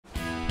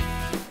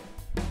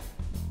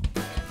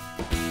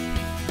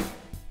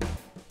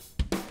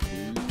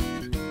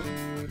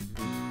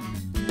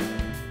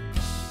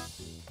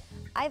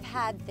I've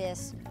had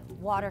this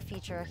water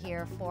feature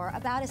here for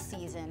about a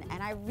season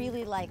and I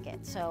really like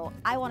it. So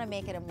I want to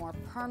make it a more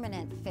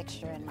permanent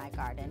fixture in my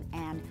garden,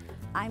 and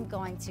I'm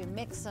going to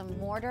mix some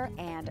mortar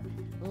and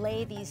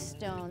lay these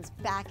stones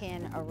back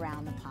in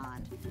around the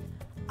pond.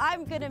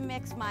 I'm going to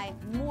mix my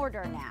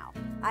mortar now.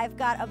 I've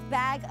got a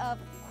bag of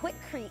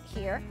Quikrete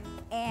here,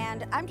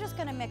 and I'm just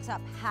going to mix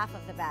up half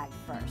of the bag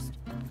first.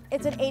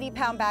 It's an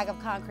 80-pound bag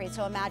of concrete,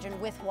 so imagine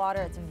with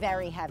water it's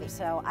very heavy.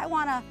 So I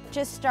want to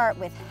just start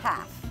with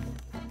half.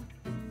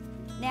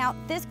 Now,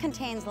 this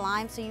contains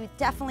lime, so you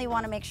definitely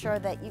want to make sure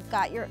that you've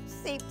got your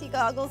safety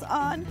goggles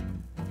on.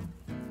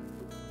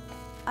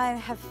 I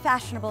have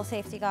fashionable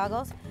safety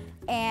goggles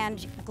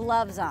and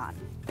gloves on.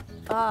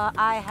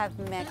 I have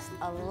mixed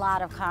a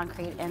lot of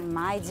concrete in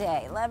my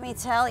day, let me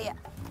tell you.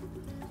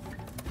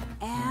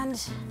 And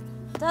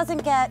it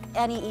doesn't get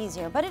any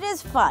easier, but it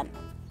is fun.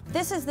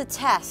 This is the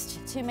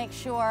test to make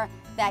sure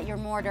that your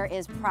mortar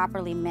is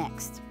properly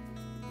mixed.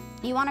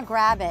 You want to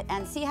grab it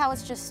and see how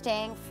it's just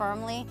staying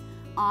firmly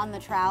on the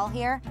trowel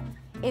here.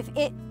 If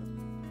it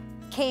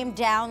came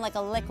down like a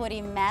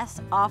liquidy mess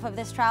off of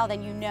this trowel,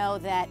 then you know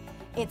that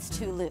it's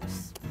too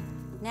loose.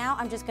 Now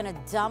I'm just gonna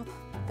dump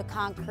the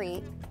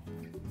concrete.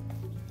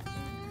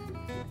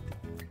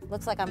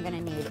 Looks like I'm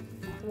gonna need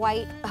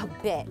quite a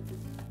bit.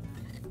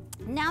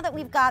 Now that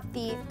we've got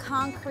the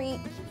concrete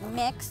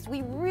mixed,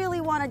 we really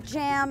wanna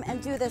jam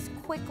and do this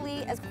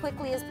as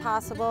quickly as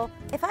possible.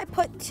 If I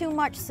put too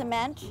much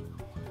cement,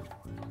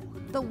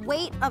 the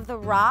weight of the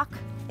rock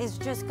is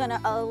just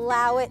gonna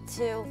allow it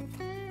to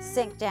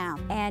sink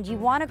down. And you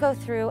wanna go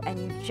through and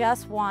you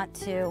just want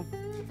to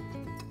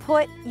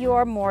put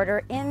your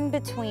mortar in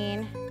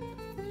between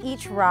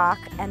each rock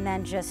and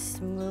then just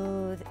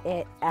smooth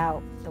it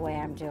out the way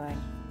I'm doing.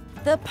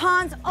 The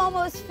pond's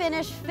almost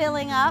finished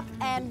filling up,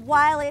 and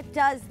while it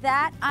does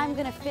that, I'm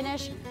gonna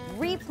finish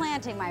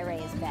replanting my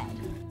raised bed.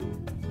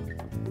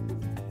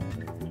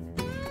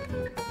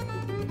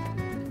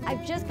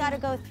 I've just got to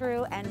go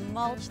through and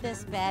mulch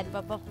this bed,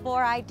 but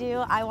before I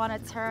do, I want to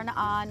turn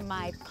on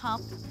my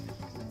pump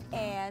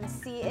and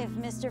see if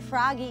Mr.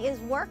 Froggy is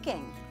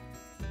working.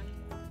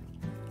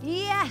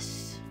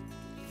 Yes!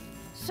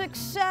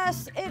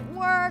 Success! It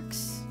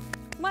works!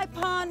 My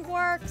pond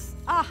works!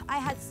 I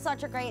had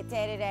such a great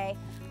day today.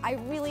 I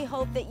really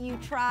hope that you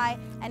try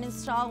and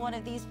install one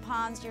of these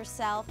ponds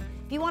yourself.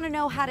 If you want to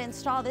know how to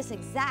install this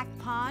exact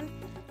pond,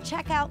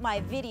 check out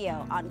my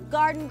video on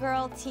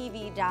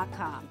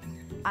GardenGirlTV.com.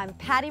 I'm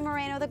Patty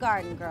Moreno, the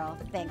Garden Girl.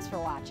 Thanks for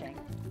watching.